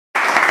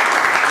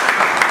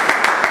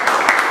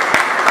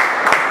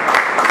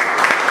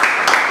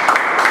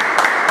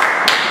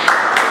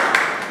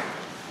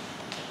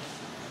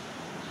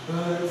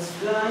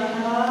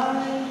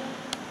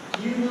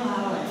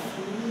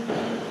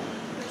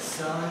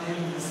out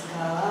in the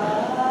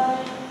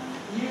sky,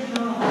 you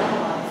know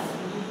how I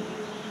feel.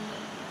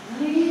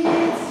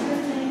 Leaves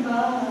drifting by,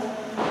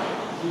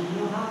 you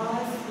know how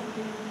I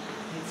feel.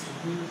 It's a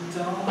new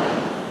dawn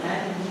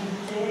and a new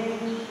day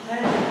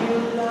and a new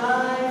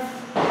life,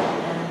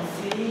 and I'm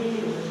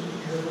feeling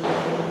good.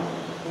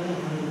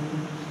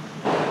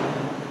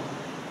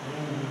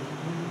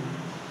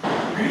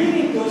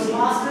 Greeting those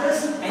masters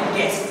and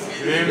guests.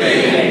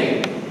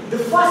 Greeting. The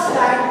first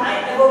time I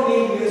ever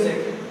made music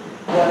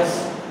was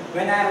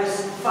when I was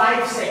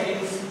 5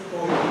 seconds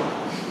old.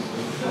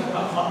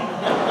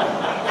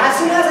 As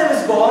soon as I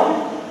was born,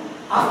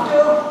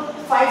 after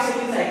 5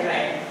 seconds I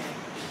cried.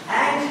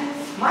 And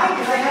my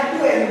cry had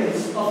 2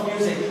 elements of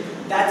music.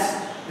 That's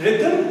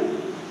rhythm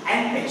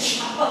and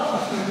pitch.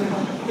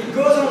 It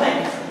goes on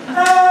like this.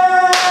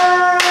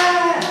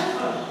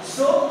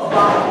 So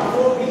about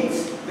 4 beats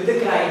with the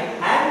cry,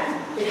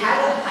 and it had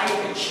a high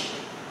pitch.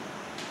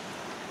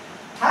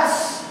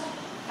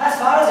 As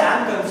far as I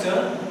am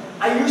concerned,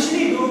 I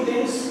usually do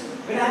things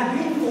when I am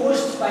being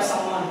forced by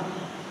someone.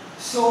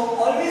 So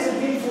always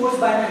being forced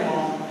by my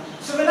mom.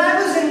 So when I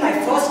was in my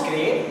 1st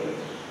grade,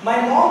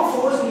 my mom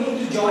forced me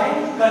to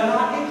join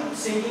Carnatic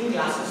singing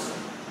classes.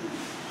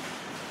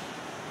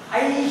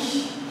 I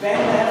went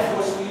there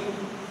forcefully.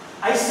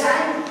 I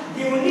sang.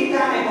 The only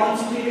time I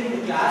concentrated in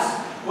the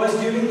class was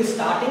during the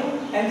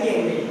starting and the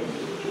ending.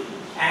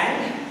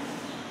 And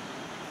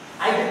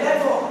I did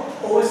that for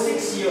over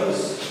 6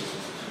 years.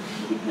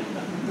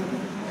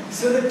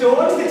 So the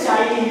tones which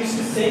I used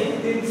to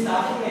sing in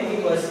starting and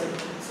ending was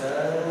sa,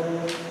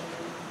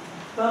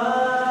 pa,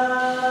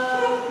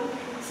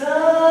 sa,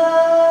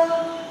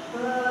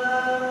 pa,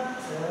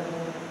 sa.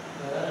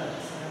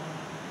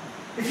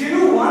 If you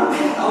do one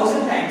thing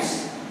 1,000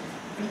 times,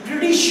 I'm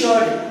pretty sure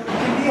you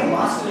can be a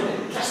master at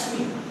it, trust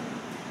me.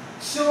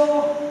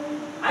 So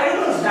I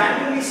don't know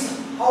randomly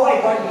how I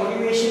got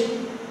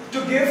motivation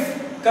to give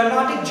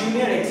Carnatic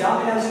junior exam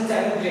when I was in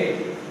 7th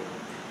grade.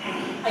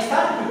 I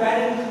started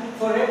preparing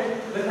for it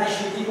with my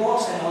shruti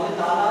box and all the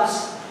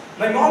talas.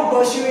 My mom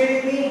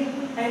persuaded me,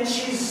 and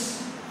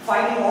she's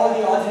fighting all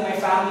the odds in my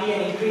family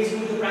and encouraged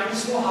me to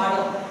practice more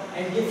harder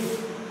and give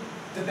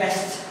the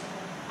best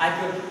I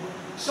could.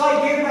 So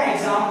I gave my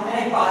exam and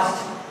I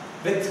passed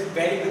with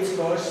very good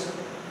scores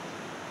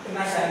in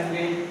my 7th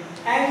grade.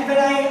 And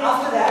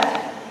after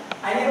that,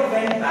 I never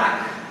went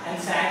back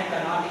and sang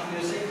Carnatic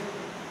music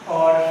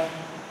or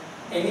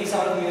any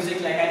sort of music.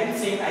 Like I didn't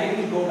sing, I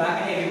didn't go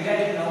back, and I regret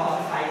it now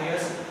after 5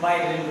 years why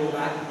I didn't go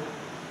back.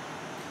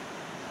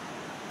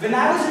 When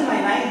I was in my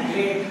 9th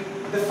grade,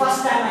 the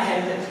first time I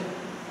held it,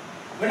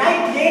 when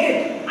I played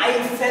it,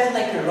 I felt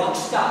like a rock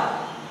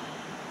star.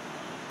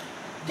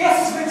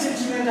 Guess which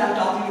instrument I'm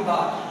talking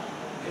about?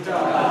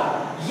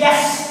 Guitar.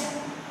 Yes,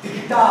 the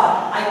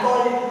guitar. I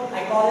call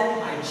it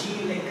my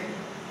G lick.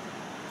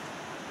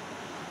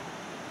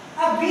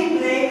 I've been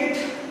playing it,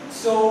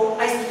 so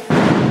I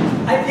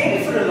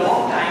played it for a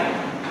long time,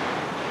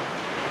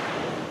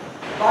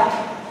 but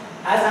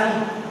as I'm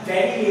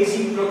very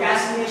lazy,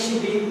 procrastination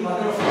being the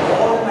mother of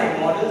all my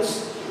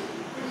models,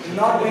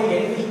 not doing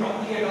anything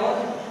properly at all,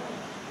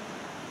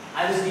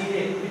 I was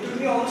derailed. It took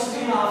me almost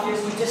 3.5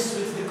 years to just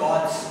switch the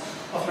chords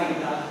of my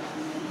guitar.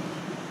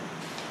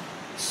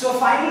 So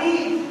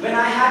finally, when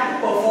I had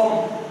to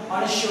perform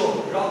on a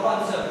show, rock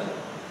concert,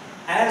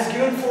 and I was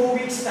given 4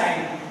 weeks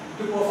time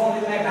to perform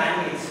with my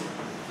bandmates,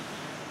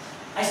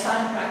 I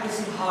started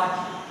practicing hard.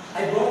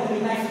 I brought the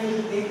midnight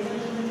field,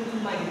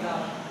 my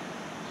guitar,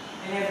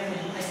 and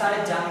everything. I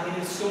started jamming, and it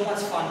was so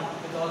much fun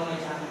with all my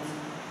jammings.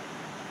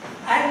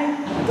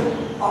 And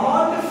the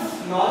amount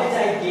of knowledge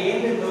I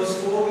gained in those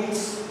 4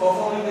 weeks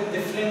performing with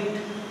different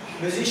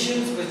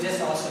musicians was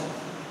just awesome.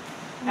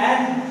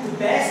 And the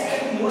best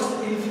and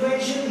most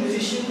influential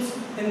musicians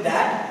in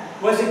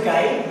that was a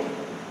guy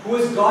who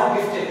was God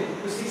gifted,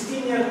 who was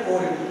 16 years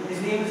old.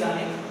 His name is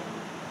Anik.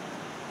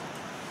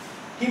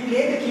 He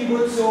played the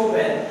keyboard so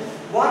well.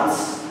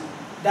 Once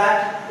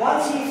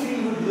he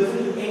would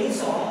listen to any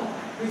song,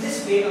 he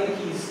just played on the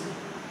keys.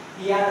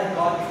 He had that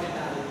God-gifted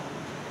talent.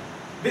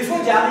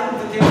 Before jamming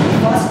with him the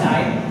first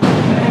time,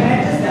 when I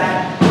met his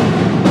dad,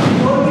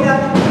 he told me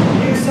that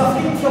he was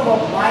suffering from a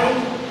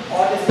mild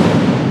autism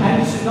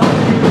and he should not be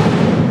able to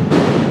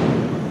do.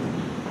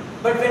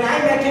 But when I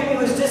met him,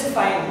 he was just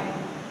fine.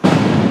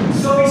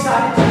 So I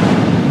started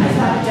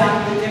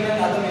jamming with him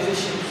and other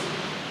musicians.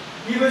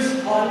 He was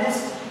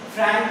honest,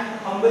 frank,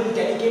 humble,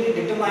 dedicated,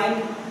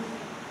 determined.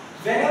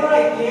 Whenever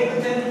I played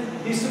with him,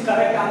 he used to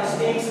correct our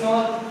mistakes and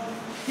all.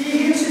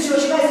 He used to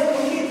socialize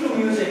only through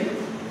music.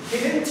 He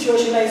didn't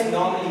socialize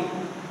normally.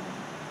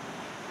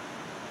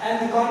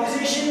 And the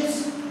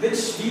conversations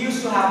which we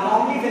used to have,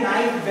 normally when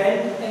I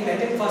went and met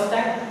him first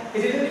time,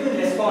 he didn't even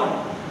respond.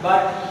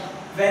 But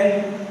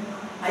when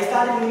I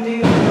started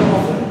meeting him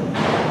often,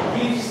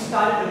 he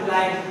started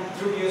replying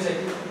through music.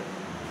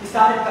 He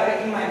started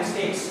correcting my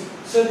mistakes.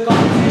 So the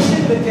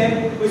conversation with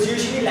him was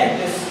usually like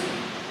this.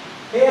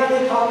 Hey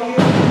Anik, how are you?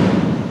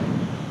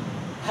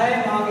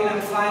 Hi Mahaveer,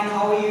 I'm fine.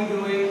 How are you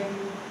doing?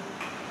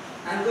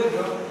 I'm good,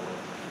 bro.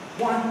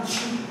 1, 2,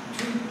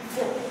 3,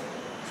 4.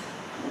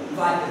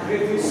 By the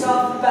rivers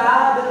of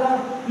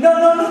Babylon.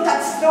 No,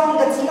 that's wrong,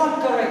 that's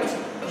not correct.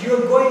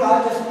 You're going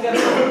out of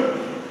tempo.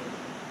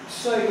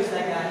 So it was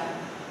like that.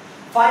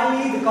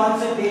 Finally, the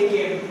concert day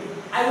came.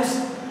 I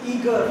was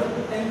eager,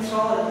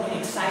 enthralled, and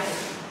excited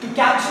to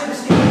capture the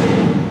stage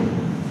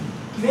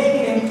and make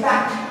an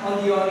impact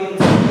on the audience.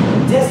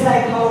 Just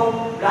like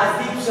how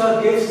Rajdeep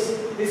sir gives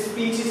his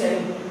speeches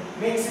and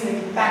makes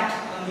an impact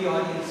on the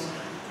audience.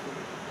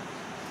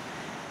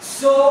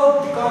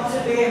 So the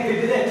concert day, we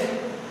did it.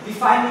 We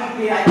finally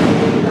played. I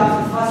played the guitar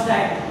for the first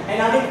time,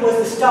 and Anik was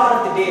the star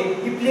of the day.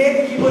 He played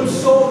the keyboard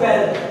so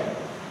well.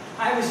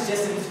 I was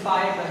just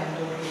inspired by him.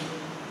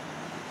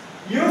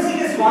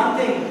 Music is one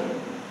thing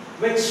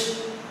which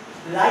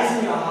lies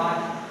in your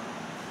heart,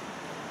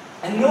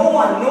 and no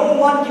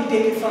one can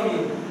take it from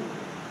you.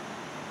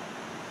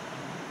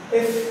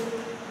 If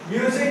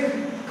music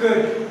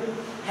could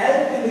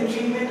help in the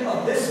treatment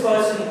of this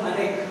person,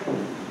 Anik,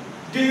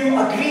 do you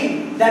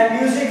agree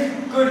that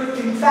music could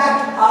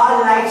impact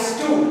our lives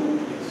too?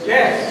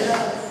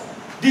 Yes.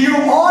 Do you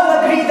all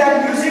agree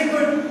that music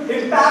could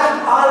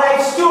impact our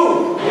lives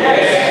too?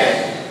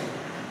 Yes.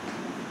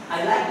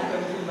 I'd like to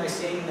conclude by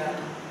saying that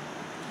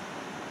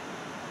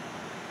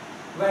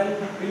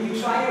when you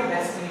try your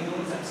best and you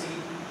don't succeed,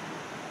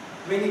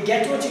 when you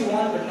get what you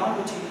want but not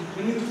what you need,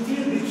 when you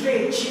feel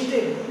betrayed,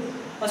 cheated,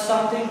 or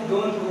something,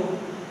 don't go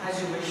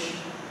as you wish.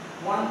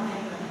 One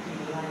thing that you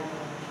can rely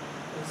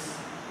on is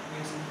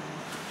music.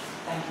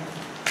 Thank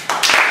you.